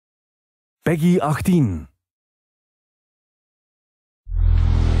PEGI 18.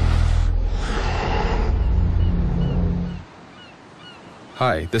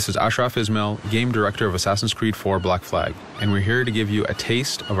 Hi, this is Ashraf Ismail, Game Director of Assassin's Creed 4 Black Flag, and we're here to give you a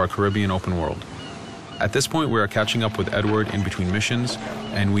taste of our Caribbean open world. At this point, we are catching up with Edward in between missions,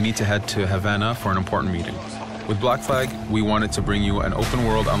 and we need to head to Havana for an important meeting. With Black Flag, we wanted to bring you an open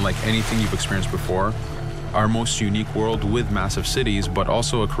world unlike anything you've experienced before, our most unique world with massive cities, but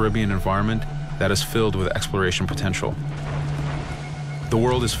also a Caribbean environment that is filled with exploration potential. The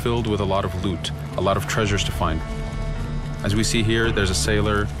world is filled with a lot of loot, a lot of treasures to find. As we see here, there's a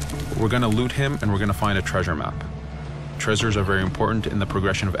sailor. We're going to loot him and we're going to find a treasure map. Treasures are very important in the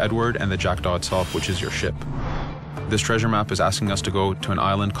progression of Edward and the Jackdaw itself, which is your ship. This treasure map is asking us to go to an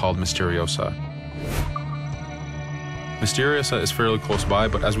island called Misteriosa. Misteriosa is fairly close by,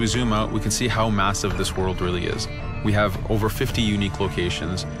 but as we zoom out, we can see how massive this world really is. We have over 50 unique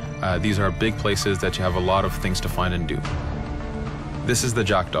locations. These are big places that you have a lot of things to find and do. This is the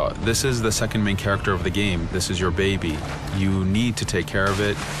Jackdaw. This is the second main character of the game. This is your baby. You need to take care of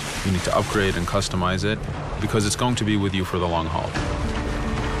it. You need to upgrade and customize it because it's going to be with you for the long haul.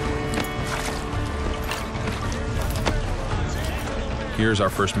 Here's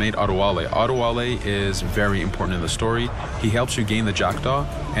our first mate, Adewale. Adewale is very important in the story. He helps you gain the Jackdaw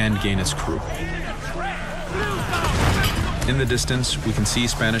and gain its crew. In the distance, we can see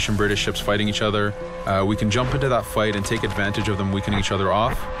Spanish and British ships fighting each other. We can jump into that fight and take advantage of them weakening each other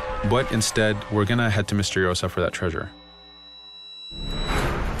off, but instead, we're gonna head to Misteriosa for that treasure.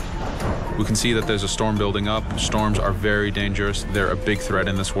 We can see that there's a storm building up. Storms are very dangerous. They're a big threat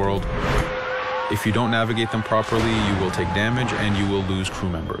in this world. If you don't navigate them properly, you will take damage and you will lose crew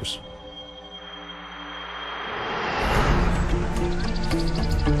members.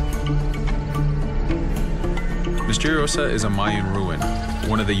 Misteriosa is a Mayan ruin,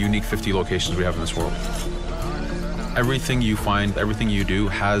 one of the unique 50 locations we have in this world. Everything you find, everything you do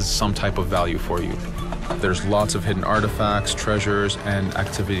has some type of value for you. There's lots of hidden artifacts, treasures, and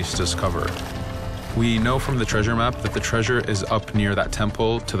activities to discover. We know from the treasure map that the treasure is up near that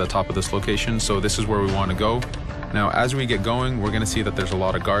temple to the top of this location, so this is where we want to go. Now, as we get going, we're going to see that there's a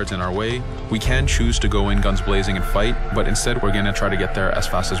lot of guards in our way. We can choose to go in guns blazing and fight, but instead we're going to try to get there as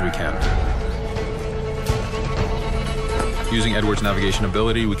fast as we can. Using Edward's navigation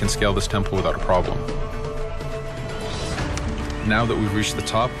ability, we can scale this temple without a problem. Now that we've reached the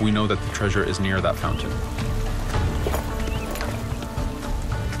top, we know that the treasure is near that fountain.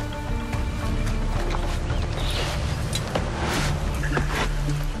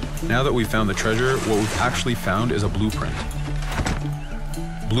 Now that we've found the treasure, what we've actually found is a blueprint.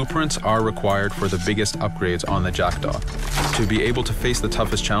 Blueprints are required for the biggest upgrades on the Jackdaw. To be able to face the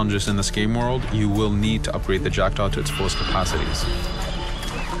toughest challenges in this game world, you will need to upgrade the Jackdaw to its fullest capacities.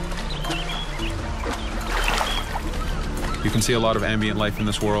 You can see a lot of ambient life in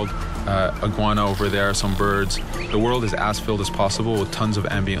this world. Iguana over there, some birds. The world is as filled as possible with tons of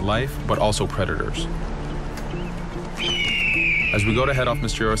ambient life, but also predators. As we go to head off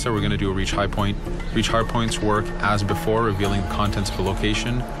Misteriosa, we're going to do a reach high point. Reach high points work as before, revealing the contents of the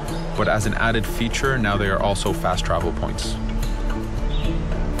location, but as an added feature, now they are also fast travel points.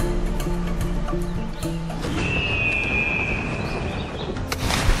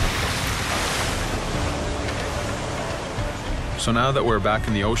 So now that we're back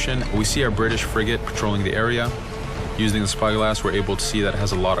in the ocean, we see our British frigate patrolling the area. Using the spyglass, we're able to see that it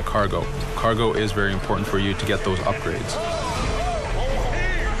has a lot of cargo. Cargo is very important for you to get those upgrades.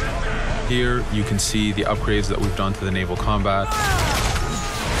 Here, you can see the upgrades that we've done to the naval combat.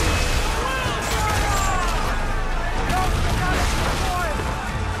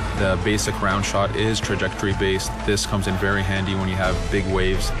 The basic round shot is trajectory based. This comes in very handy when you have big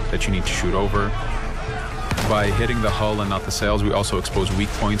waves that you need to shoot over. By hitting the hull and not the sails, we also expose weak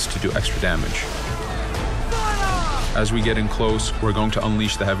points to do extra damage. As we get in close, we're going to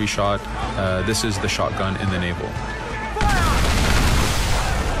unleash the heavy shot. This is the shotgun in the naval.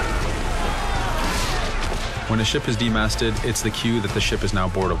 When a ship is demasted, it's the cue that the ship is now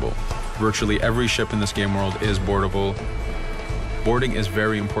boardable. Virtually every ship in this game world is boardable. Boarding is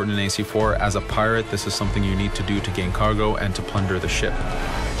very important in AC4. As a pirate, this is something you need to do to gain cargo and to plunder the ship.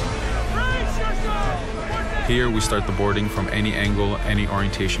 Here, we start the boarding from any angle, any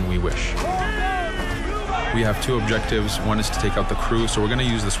orientation we wish. We have two objectives. One is to take out the crew, so we're going to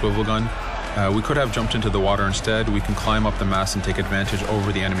use the swivel gun. We could have jumped into the water instead. We can climb up the mast and take advantage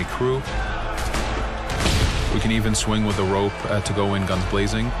over the enemy crew. We can even swing with the rope to go in guns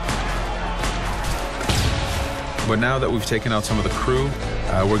blazing. But now that we've taken out some of the crew,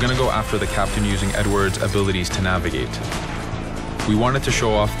 we're going to go after the captain using Edward's abilities to navigate. We wanted to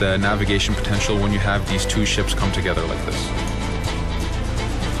show off the navigation potential when you have these two ships come together like this.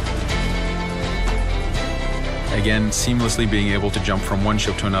 Again, seamlessly being able to jump from one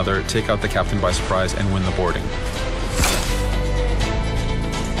ship to another, take out the captain by surprise, and win the boarding.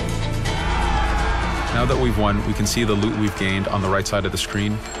 Now that we've won, we can see the loot we've gained on the right side of the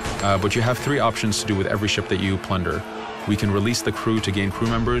screen, but you have three options to do with every ship that you plunder. We can release the crew to gain crew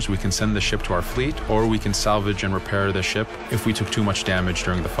members, we can send the ship to our fleet, or we can salvage and repair the ship if we took too much damage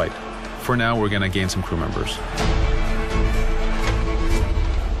during the fight. For now, we're going to gain some crew members.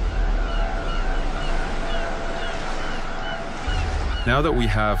 Now that we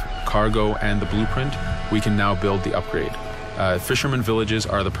have cargo and the blueprint, we can now build the upgrade. Fisherman villages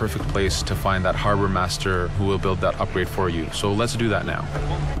are the perfect place to find that harbor master who will build that upgrade for you. So let's do that now.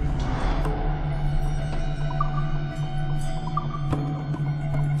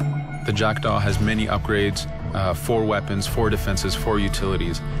 The Jackdaw has many upgrades, 4 weapons, 4 defenses, 4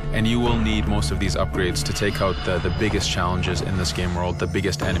 utilities, and you will need most of these upgrades to take out the biggest challenges in this game world, the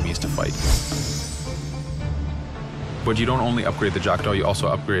biggest enemies to fight. But you don't only upgrade the Jackdaw, you also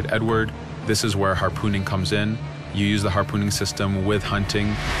upgrade Edward. This is where harpooning comes in. You use the harpooning system with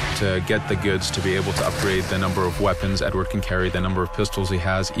hunting to get the goods to be able to upgrade the number of weapons Edward can carry, the number of pistols he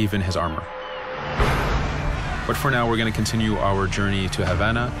has, even his armor. But for now, we're going to continue our journey to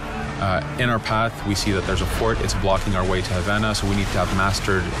Havana. In our path, we see that there's a fort. It's blocking our way to Havana, so we need to have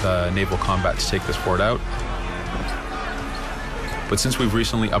mastered the naval combat to take this fort out. But since we've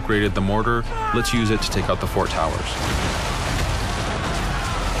recently upgraded the mortar, let's use it to take out the fort towers.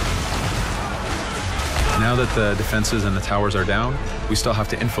 Now that the defenses and the towers are down, we still have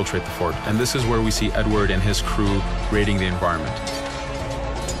to infiltrate the fort, and this is where we see Edward and his crew raiding the environment.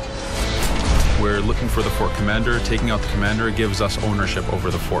 We're looking for the fort commander. Taking out the commander gives us ownership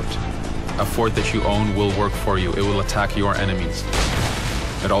over the fort. A fort that you own will work for you. It will attack your enemies.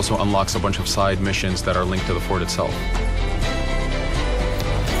 It also unlocks a bunch of side missions that are linked to the fort itself.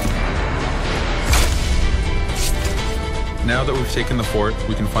 Now that we've taken the fort,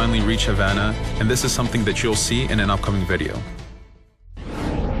 we can finally reach Havana, and this is something that you'll see in an upcoming video.